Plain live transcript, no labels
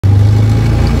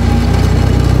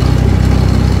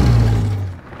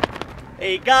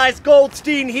Hey guys,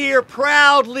 Goldstein here,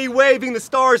 proudly waving the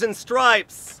stars and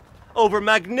stripes over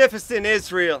magnificent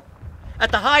Israel.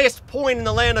 At the highest point in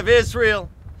the land of Israel,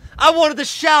 I wanted to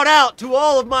shout out to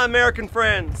all of my American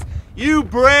friends, you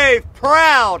brave,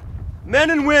 proud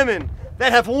men and women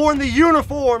that have worn the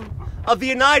uniform of the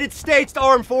United States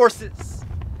Armed Forces.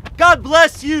 God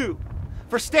bless you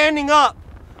for standing up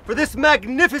for this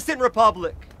magnificent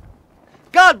republic.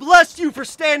 God bless you for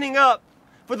standing up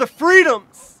for the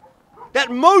freedoms that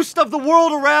most of the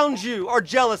world around you are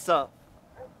jealous of.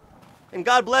 And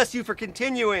God bless you for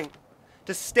continuing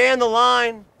to stand the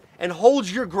line and hold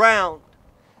your ground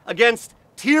against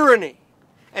tyranny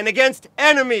and against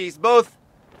enemies, both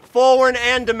foreign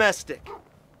and domestic.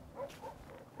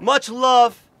 Much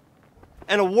love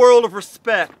and a world of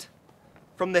respect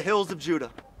from the hills of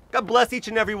Judah. God bless each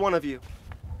and every one of you.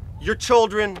 Your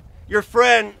children, your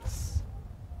friends,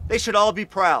 they should all be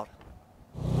proud.